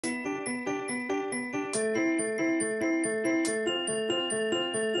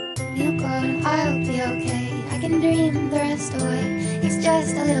I'll be okay. I can dream the rest away. It's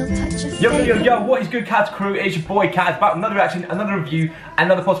just a little touch of Yo, what is good, Kaz crew? It's your boy Kaz, back with another reaction, another review,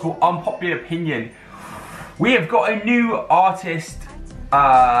 another possible unpopular opinion. We have got a new artist,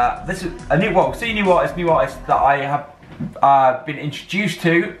 this is a new artist that I have been introduced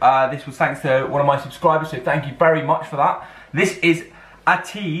to. This was thanks to one of my subscribers, so thank you very much for that. This is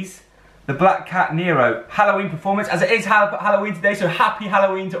ATEEZ, the Black Cat NERO Halloween performance. As it is Halloween today, so happy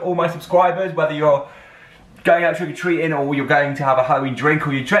Halloween to all my subscribers, whether you're going out trick-or-treating or you're going to have a Halloween drink,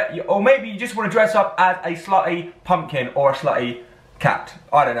 or maybe you just want to dress up as a slutty pumpkin or a slutty cat.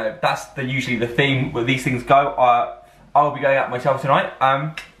 I don't know, that's usually the theme where these things go. I'll be going out myself tonight.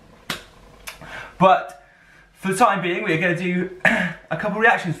 But for the time being, we're going to do a couple of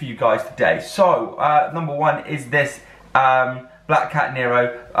reactions for you guys today. So, number one is this Black Cat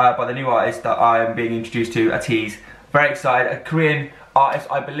NERO by the new artist that I am being introduced to, ATEEZ. Very excited, a Korean artist,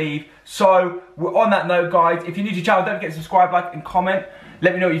 I believe. So, on that note, guys, if you're new to the channel, don't forget to subscribe, like, and comment.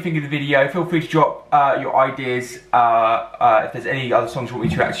 Let me know what you think of the video. Feel free to drop your ideas if there's any other songs you want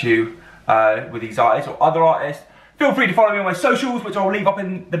me to react to with these artists or other artists. Feel free to follow me on my socials, which I'll leave up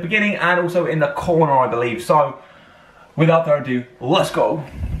in the beginning and also in the corner, I believe. So, without further ado, let's go.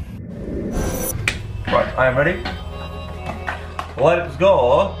 Right, I am ready. Let's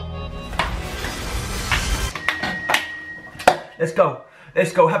go. Let's go.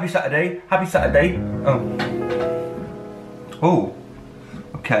 Let's go. Happy Saturday. Happy Saturday. Oh. Ooh.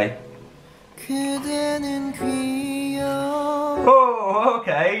 Okay. Oh,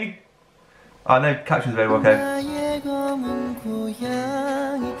 okay. I know captions very well, okay.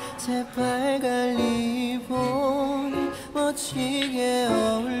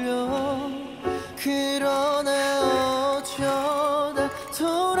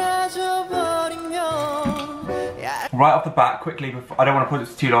 Right off the bat, quickly, before, I don't want to put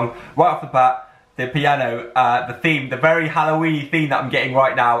it too long. Right off the bat, the piano, the theme, the very Halloween theme that I'm getting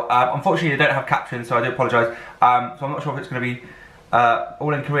right now. Unfortunately, I don't have captions, so I do apologise. So I'm not sure if it's going to be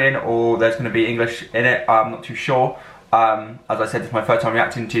all in Korean or there's going to be English in it. I'm not too sure. As I said, it's my first time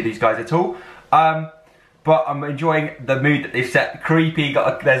reacting to these guys at all. But I'm enjoying the mood that they've set. Creepy.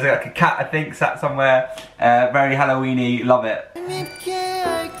 There's like a cat, I think, sat somewhere. Very Halloweeny. Love it.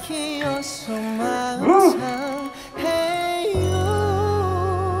 Woo.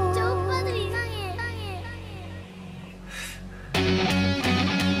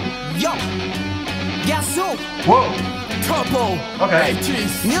 Whoa. Turbo. Okay.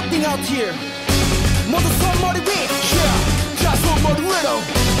 ATEEZ. Nothing out here. 모두 손머리 위. Yeah. 자 손머리 위로.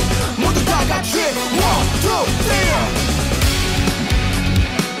 모두 다 같이. 1, 2, 3.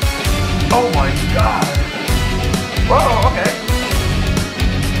 Oh my god. Whoa. Okay.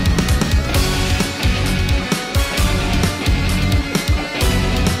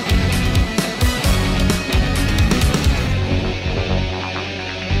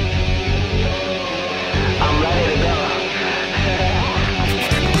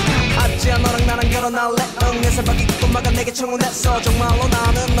 결혼할래? 응, 내 살밖에 꿈마가 내게 청혼했어. 정말로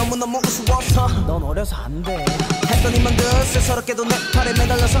나는 너무너무 우스워서 넌 어려서 안 돼 했더니만 글쎄 서럽게도 내 팔에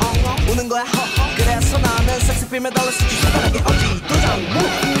매달려서 우는 거야. 그래서 나는 섹스필 매달려서 주사단하게 어디 도장.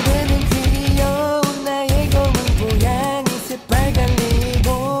 그대는 귀여운 나의 검은 고양이 새빨간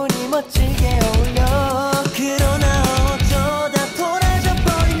리본이 멋지게 어울려. 그러나 어쩌다 돌아져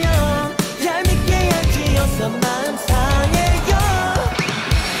버리면 얄밉게 약지어서 마음 상해요.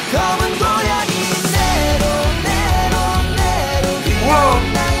 검은 고양이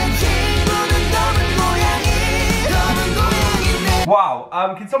Wow,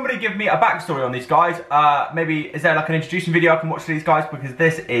 can somebody give me a backstory on these guys? Maybe, is there like an introduction video I can watch to these guys? Because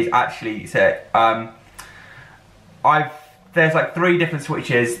this is actually sick. There's like 3 different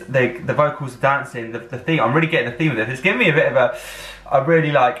switches, the vocals, the dancing, the theme. I'm really getting the theme of this. It's giving me a bit of a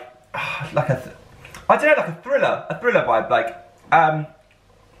really like I don't know, like a thriller vibe. Like,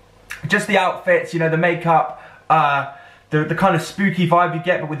 just the outfits, you know, the makeup, the kind of spooky vibe you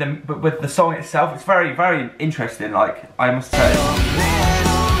get, but with the song itself, it's very, very interesting. Like, I must say.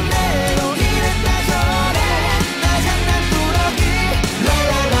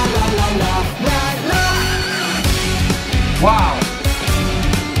 Wow.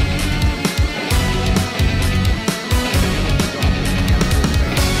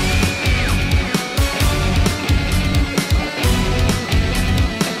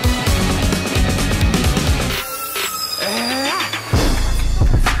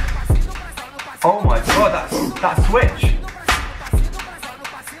 Oh my god, that switch.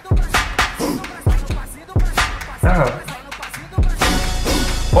 Oh.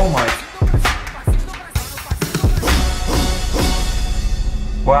 Oh my.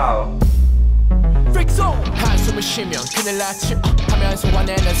 Wow.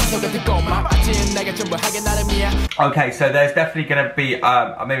 Okay, so there's definitely going to be,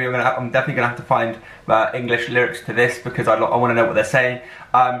 I'm definitely going to have to find English lyrics to this because I want to know what they're saying.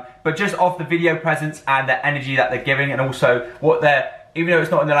 But just off the video presence and the energy that they're giving, and also what they're, even though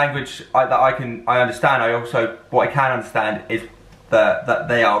it's not in the language that I understand, what I can understand is that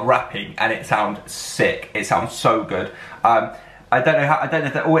they are rapping, and it sounds sick. It sounds so good. I don't know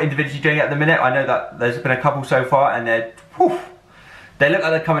if they're all individually doing it at the minute. I know that there's been a couple so far, and they look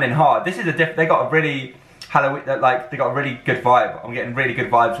like they're coming in hard. This is they got a really Halloween, they got a really good vibe. I'm getting really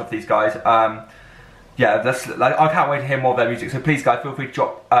good vibes off these guys. Yeah, I can't wait to hear more of their music. So please, guys, feel free to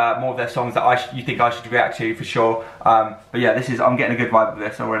drop more of their songs that you think I should react to for sure. But yeah, I'm getting a good vibe of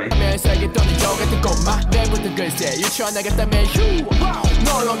this already.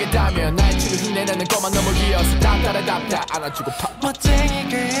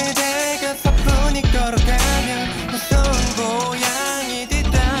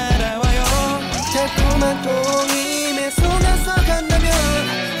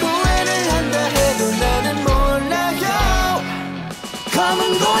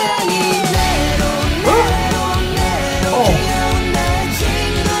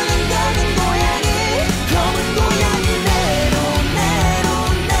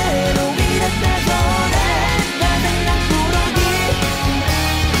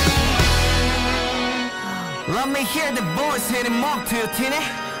 Let me hear the voice hit him up to your tinny.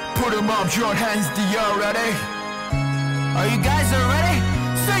 Put him up, your hands, you ready? Are you guys ready?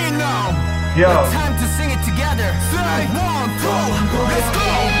 Say it now. Yo. It's time to sing it together. Say 1, 2, let's go.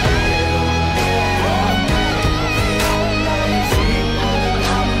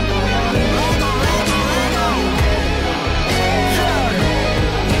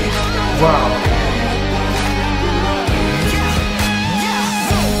 Wow.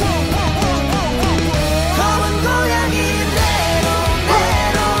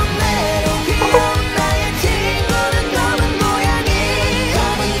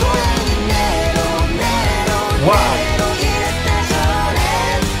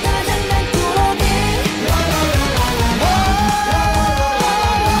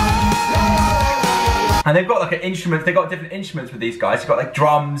 And they've got like an instrument, they've got different instruments with these guys. They've got like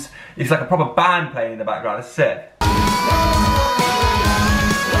drums, it's like a proper band playing in the background, it's sick.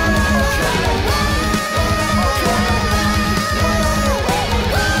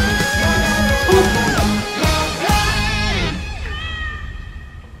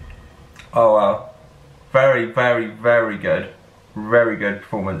 Oh wow, very, very, very good. Very good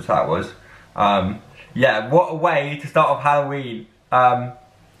performance that was. Yeah, what a way to start off Halloween.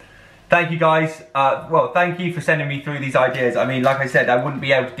 Thank you guys, well thank you for sending me through these ideas. I mean, like I said, I wouldn't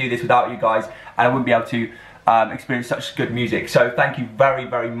be able to do this without you guys, and I wouldn't be able to experience such good music. So thank you very,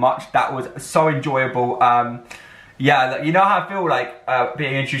 very much. That was so enjoyable. Yeah, you know how I feel like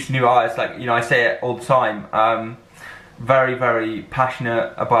being introduced to new artists, like, you know, I say it all the time. Very, very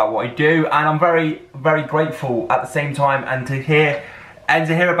passionate about what I do, and I'm very, very grateful at the same time. And to hear a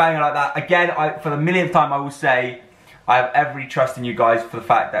banger like that, again, for the millionth time I will say, I have every trust in you guys for the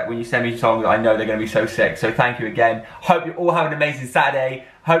fact that when you send me songs, I know they're going to be so sick. So thank you again. Hope you all have an amazing Saturday.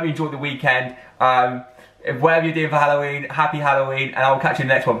 Hope you enjoy the weekend. Whatever you're doing for Halloween, happy Halloween, and I will catch you in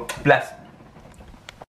the next one. Bless.